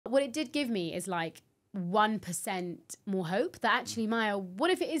what it did give me is like 1% more hope that actually, Maya, what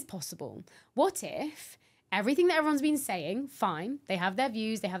if it is possible? What if everything that everyone's been saying, fine, they have their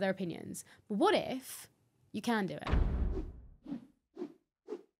views, they have their opinions, but what if you can do it?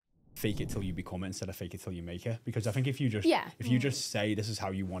 Fake it till you become it instead of fake it till you make it. Because I think if you just you just say this is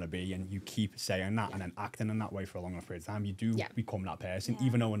how you want to be and you keep saying that and then acting in that way for a long enough period of time, you do become that person.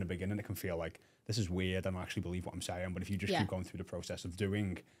 Even though in the beginning it can feel like this is weird, I don't actually believe what I'm saying. But if you just keep going through the process of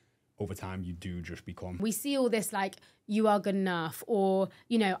doing, over time you do just become. We see all this like, you are good enough, or,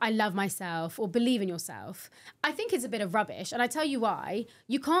 you know, I love myself, or believe in yourself. I think it's a bit of rubbish. And I tell you why.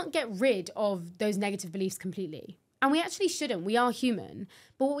 You can't get rid of those negative beliefs completely. And we actually shouldn't. We are human.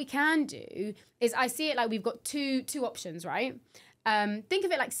 But what we can do is, I see it like we've got two options, right? Think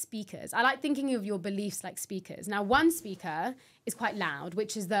of it like speakers. I like thinking of your beliefs like speakers. Now, one speaker is quite loud,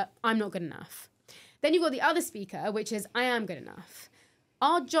 which is that I'm not good enough. Then you've got the other speaker, which is I am good enough.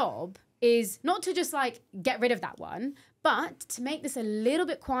 Our job is not to just like get rid of that one, but to make this a little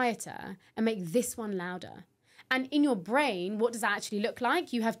bit quieter and make this one louder. And in your brain, what does that actually look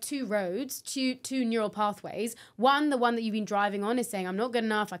like? You have two roads, two neural pathways. One, the one that you've been driving on, is saying, I'm not good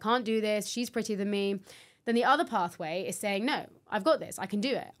enough, I can't do this, she's prettier than me. Then the other pathway is saying, no, I've got this, I can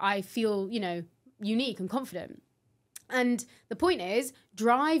do it. I feel, you know, unique and confident. And the point is,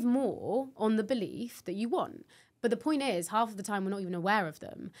 drive more on the belief that you want. But the point is, half of the time, we're not even aware of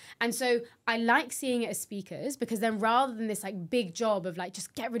them. And so I like seeing it as speakers, because then rather than this like big job of like,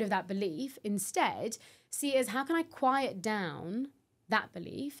 just get rid of that belief, instead, see it as how can I quiet down that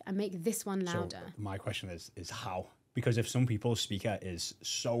belief and make this one louder? So my question is how? Because if some people's speaker is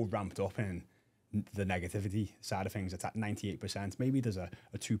so ramped up in the negativity side of things, it's at 98%, maybe there's a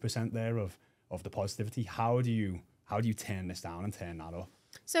 2% there of the positivity. How do you turn this down and turn that up?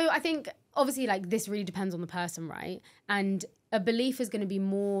 So I think obviously like this really depends on the person, right? And a belief is going to be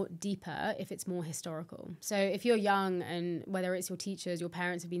more deeper if it's more historical. So if you're young and whether it's your teachers, your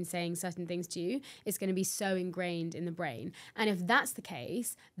parents have been saying certain things to you, it's going to be so ingrained in the brain. And if that's the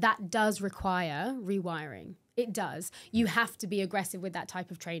case, that does require rewiring. It does. You have to be aggressive with that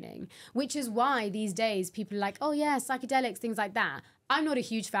type of training, which is why these days people are like, oh yeah, psychedelics, things like that. I'm not a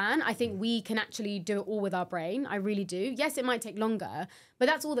huge fan. I think we can actually do it all with our brain. I really do. Yes, it might take longer, but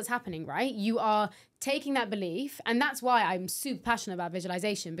that's all that's happening, right? You are taking that belief, and that's why I'm super passionate about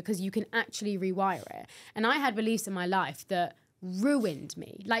visualization, because you can actually rewire it. And I had beliefs in my life that ruined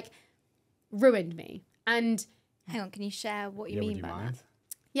me, ruined me. And hang on, can you share what you mean by that?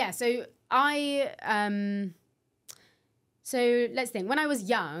 Yeah, so so let's think. When I was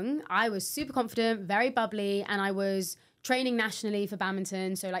young, I was super confident, very bubbly, and I was training nationally for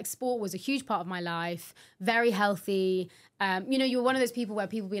badminton. So like sport was a huge part of my life, very healthy. You know, you're one of those people where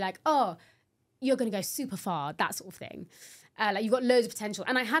people be like, oh, you're going to go super far, that sort of thing. Like you've got loads of potential.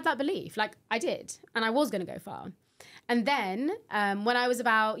 And I had that belief, like I did, and I was going to go far. And then when I was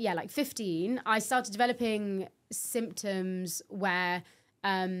about, like 15, I started developing symptoms where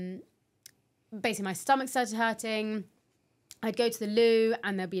basically my stomach started hurting. I'd go to the loo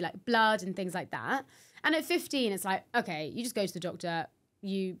and there'd be like blood and things like that. And at 15, it's like, okay, you just go to the doctor,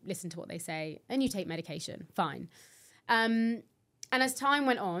 you listen to what they say, and you take medication, fine. And as time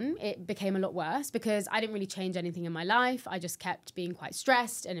went on, it became a lot worse because I didn't really change anything in my life. I just kept being quite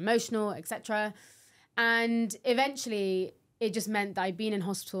stressed and emotional, etc. And eventually, it just meant that I'd been in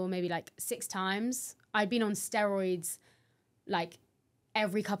hospital maybe like 6 times. I'd been on steroids like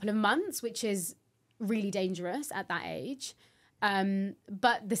every couple of months, which is really dangerous at that age.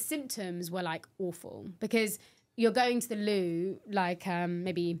 But the symptoms were like awful because you're going to the loo like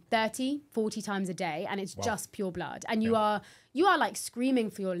maybe 30, 40 times a day, and it's just pure blood. And you are like screaming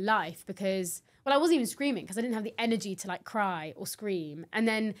for your life because, well, I wasn't even screaming because I didn't have the energy to like cry or scream. And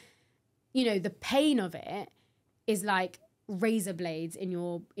then, you know, the pain of it is like razor blades in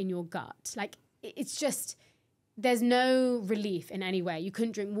your gut. Like it's just, there's no relief in any way. You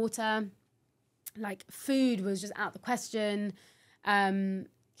couldn't drink water. Like food was just out the question. And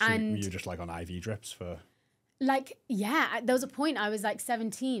you were just like on IV drips for? Like, yeah, there was a point I was like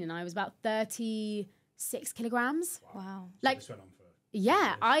 17 and I was about 36 kilograms. Wow. Like, so this went on for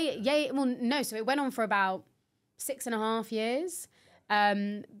so it went on for about 6.5 years.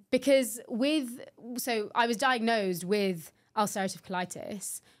 Because I was diagnosed with ulcerative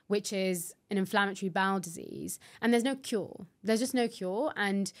colitis, which is an inflammatory bowel disease, and there's no cure. There's just no cure,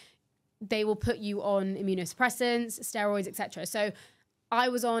 and they will put you on immunosuppressants, steroids, etc. So I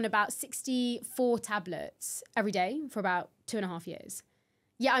was on about 64 tablets every day for about 2.5 years.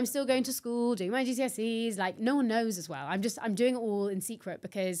 Yeah, I'm still going to school, doing my GCSEs. Like, no one knows as well. I'm doing it all in secret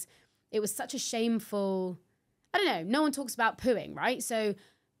because it was such a shameful, I don't know, no one talks about pooing, right? So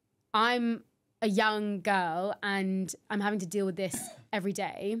I'm a young girl and I'm having to deal with this every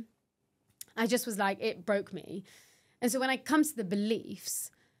day. I just was like, it broke me. And so when I come to the beliefs,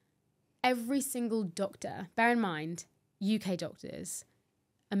 every single doctor, bear in mind, UK doctors,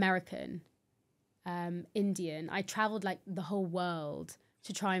 American, Indian, I traveled like the whole world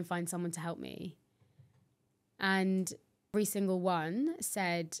to try and find someone to help me. And every single one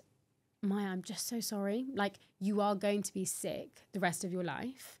said, Maya, I'm just so sorry. Like, you are going to be sick the rest of your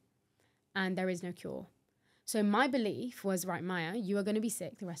life and there is no cure. So my belief was, right, Maya, you are going to be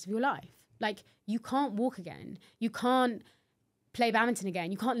sick the rest of your life. Like, you can't walk again. You can't play badminton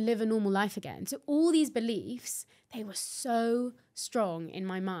again. You can't live a normal life again. So all these beliefs, they were so strong in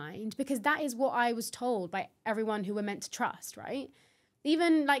my mind because that is what I was told by everyone who we're meant to trust, right?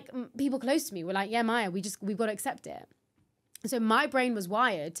 Even like people close to me were like, yeah, Maya, we've got to accept it. So my brain was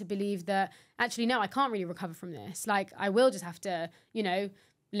wired to believe that actually, no, I can't really recover from this. Like, I will just have to, you know,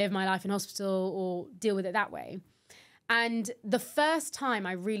 live my life in hospital or deal with it that way. And the first time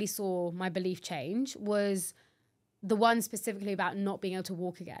I really saw my belief change was the one specifically about not being able to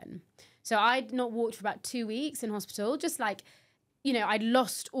walk again. So I'd not walked for about 2 weeks in hospital, just like, you know, I'd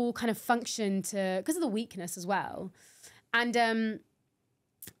lost all kind of function because of the weakness as well. And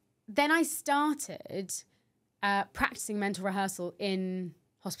then I started practicing mental rehearsal in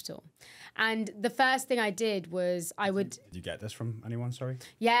hospital. And the first thing I did was Did you get this from anyone, sorry?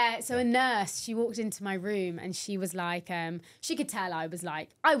 Yeah, so a nurse, she walked into my room and she was like, she could tell I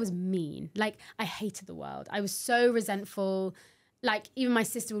was mean. Like, I hated the world. I was so resentful. Like, even my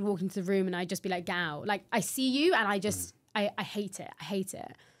sister would walk into the room and I'd just be like, Gow, like, I see you and I just, I hate it. I hate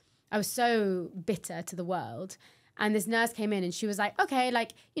it. I was so bitter to the world. And this nurse came in and she was like, okay,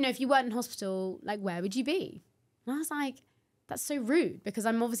 like, you know, if you weren't in hospital, like, where would you be? And I was like, that's so rude because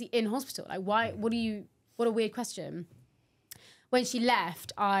I'm obviously in hospital. Like, why, what a weird question. When she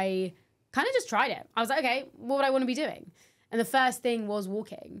left, I kind of just tried it. I was like, okay, what would I want to be doing? And the first thing was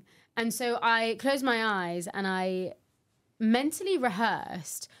walking. And so I closed my eyes and I mentally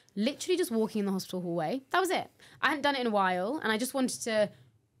rehearsed, literally just walking in the hospital hallway. That was it. I hadn't done it in a while and I just wanted to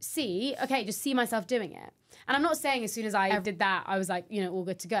just see myself doing it. And I'm not saying as soon as I did that, I was like, you know, all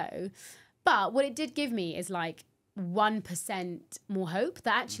good to go. But what it did give me is like 1% more hope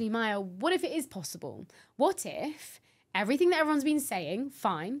that actually, Maya, what if it is possible? What if everything that everyone's been saying,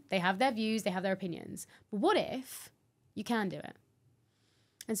 fine, they have their views, they have their opinions, but what if you can do it?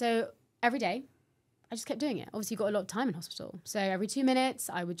 And so every day, I just kept doing it. Obviously, you got a lot of time in hospital. So every 2 minutes,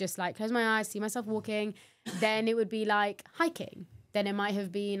 I would just like close my eyes, see myself walking. Then it would be like hiking. Then it might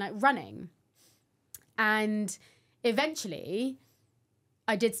have been like running. And eventually,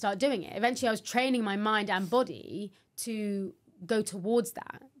 I did start doing it. Eventually, I was training my mind and body to go towards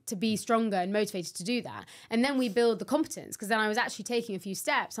that, to be stronger and motivated to do that. And then we build the competence because then I was actually taking a few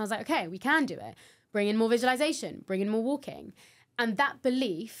steps. And I was like, okay, we can do it. Bring in more visualization, bring in more walking. And that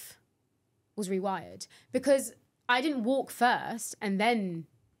belief was rewired because I didn't walk first and then,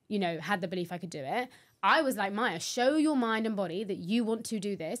 you know, had the belief I could do it. I was like, Maya, show your mind and body that you want to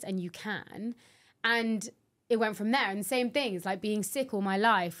do this and you can. And it went from there. And same things like being sick all my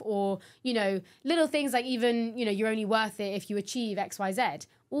life or, you know, little things like even, you know, you're only worth it if you achieve X, Y, Z.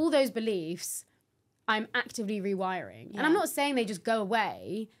 All those beliefs, I'm actively rewiring. Yeah. And I'm not saying they just go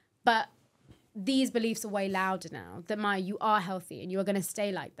away, but these beliefs are way louder now that Maya, you are healthy and you are going to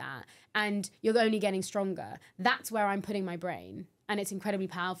stay like that and you're only getting stronger. That's where I'm putting my brain. And it's incredibly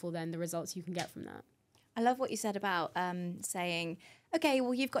powerful then, the results you can get from that. I love what you said about saying, okay,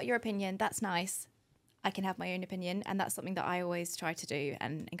 well, you've got your opinion. That's nice. I can have my own opinion. And that's something that I always try to do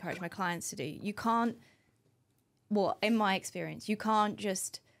and encourage my clients to do. You can't, well, in my experience, you can't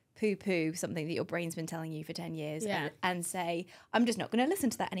just poo-poo something that your brain's been telling you for 10 years and say, I'm just not going to listen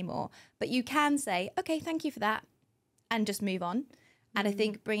to that anymore. But you can say, okay, thank you for that, and just move on. And I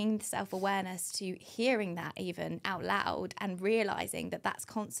think bringing self-awareness to hearing that even out loud and realizing that that's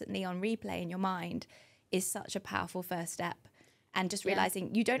constantly on replay in your mind is such a powerful first step. And just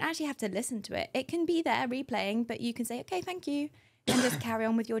realizing you don't actually have to listen to it. It can be there replaying, but you can say, okay, thank you, and just carry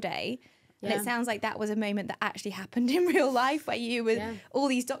on with your day. And it sounds like that was a moment that actually happened in real life where you were all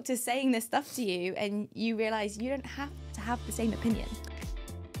these doctors saying this stuff to you and you realize you don't have to have the same opinion.